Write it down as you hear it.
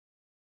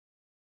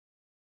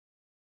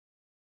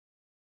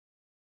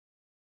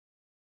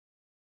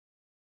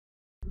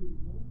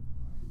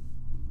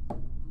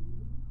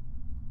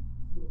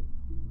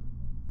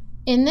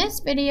In this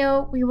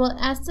video, we will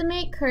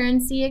estimate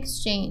currency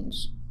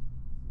exchange.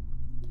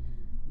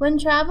 When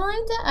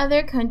traveling to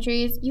other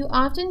countries, you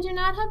often do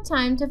not have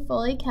time to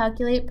fully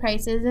calculate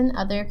prices in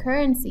other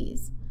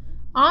currencies.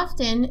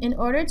 Often, in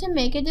order to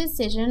make a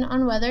decision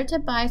on whether to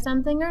buy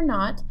something or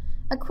not,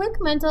 a quick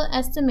mental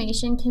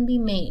estimation can be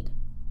made.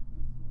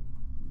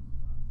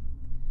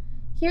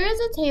 Here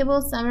is a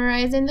table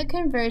summarizing the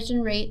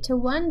conversion rate to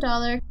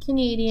 $1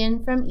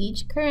 Canadian from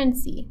each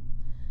currency,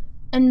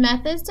 and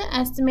methods to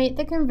estimate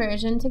the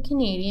conversion to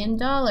Canadian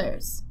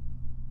dollars.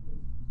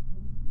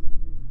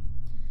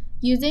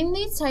 Using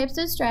these types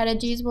of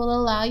strategies will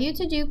allow you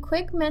to do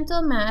quick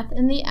mental math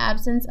in the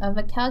absence of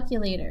a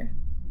calculator.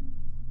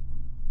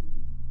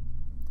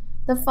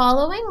 The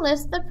following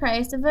lists the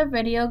price of a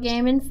video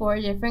game in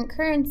 4 different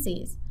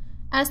currencies.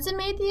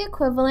 Estimate the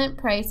equivalent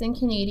price in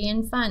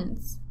Canadian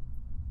funds.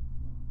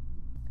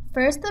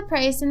 First, the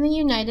price in the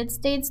United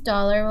States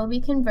dollar will be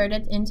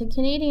converted into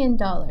Canadian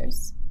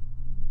dollars.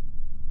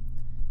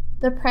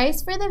 The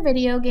price for the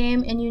video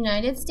game in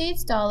United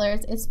States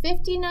dollars is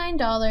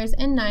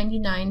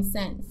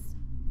 $59.99.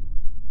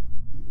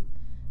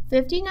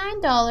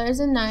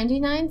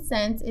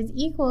 $59.99 is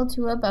equal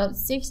to about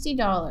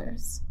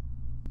 $60.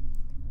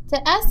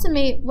 To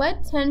estimate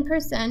what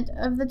 10%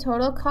 of the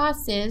total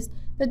cost is,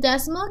 the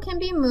decimal can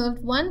be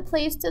moved one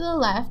place to the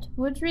left,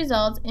 which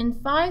results in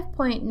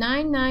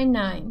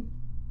 5.999.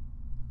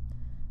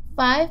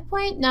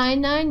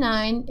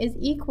 5.999 is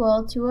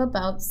equal to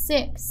about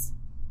 6.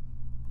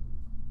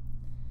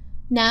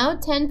 Now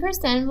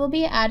 10% will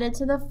be added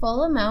to the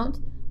full amount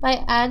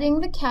by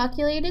adding the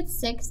calculated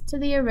 6 to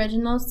the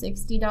original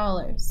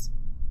 $60.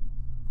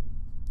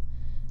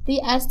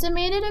 The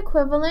estimated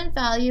equivalent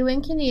value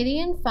in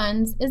Canadian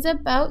funds is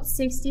about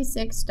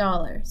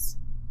 $66.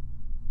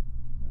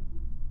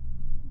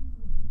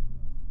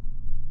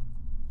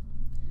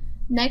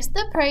 Next,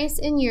 the price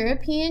in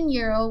European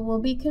euro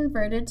will be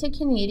converted to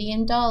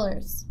Canadian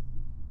dollars.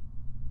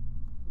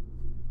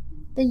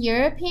 The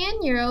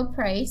European euro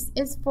price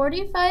is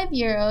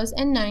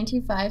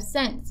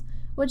 €45.95,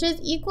 which is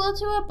equal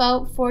to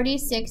about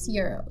 46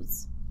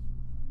 euros.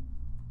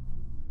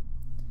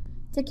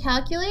 To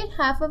calculate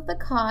half of the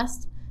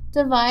cost,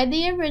 divide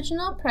the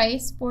original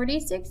price,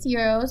 46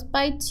 euros,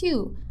 by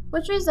 2,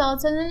 which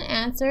results in an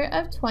answer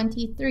of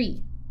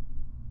 23.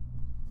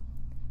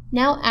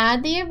 Now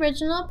add the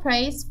original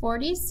price,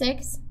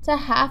 46, to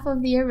half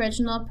of the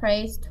original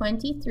price,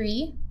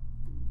 23.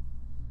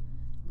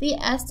 The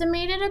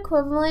estimated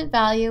equivalent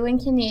value in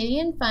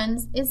Canadian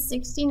funds is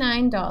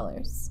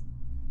 $69.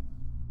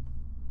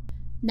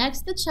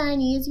 Next, the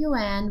Chinese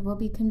yuan will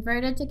be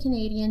converted to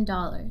Canadian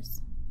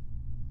dollars.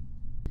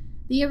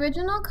 The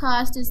original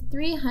cost is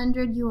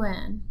 300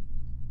 yuan.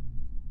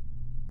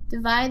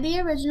 Divide the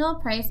original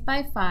price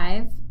by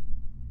 5.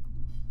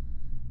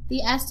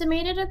 The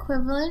estimated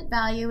equivalent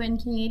value in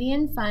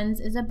Canadian funds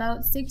is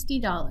about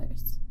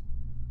 $60.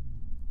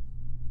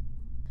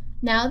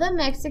 Now the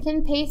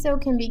Mexican peso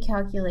can be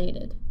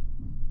calculated.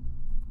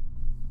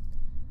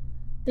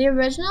 The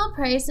original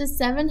price is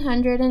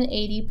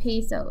 780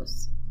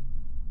 pesos.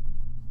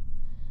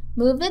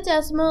 Move the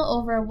decimal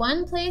over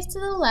one place to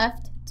the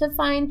left to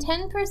find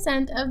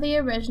 10% of the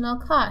original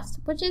cost,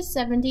 which is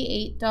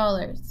 $78.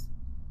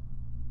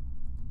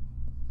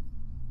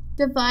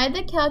 Divide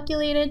the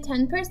calculated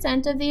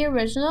 10% of the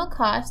original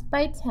cost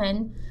by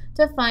 10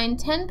 to find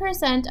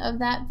 10% of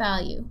that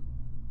value.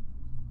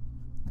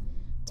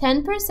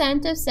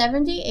 10% of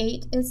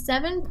 78 is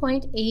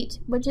 7.8,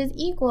 which is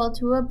equal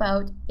to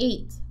about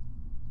 8.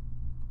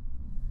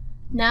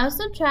 Now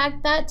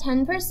subtract that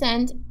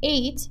 10%,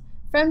 8,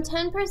 from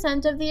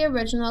 10% of the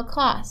original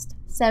cost,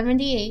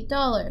 $78.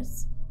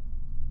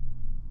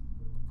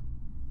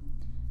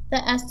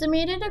 The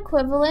estimated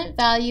equivalent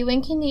value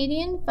in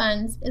Canadian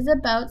funds is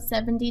about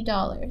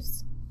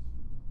 $70.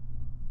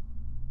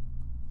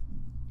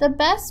 The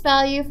best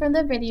value for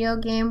the video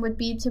game would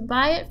be to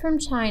buy it from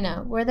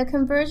China, where the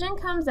conversion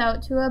comes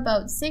out to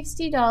about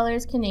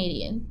 $60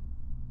 Canadian.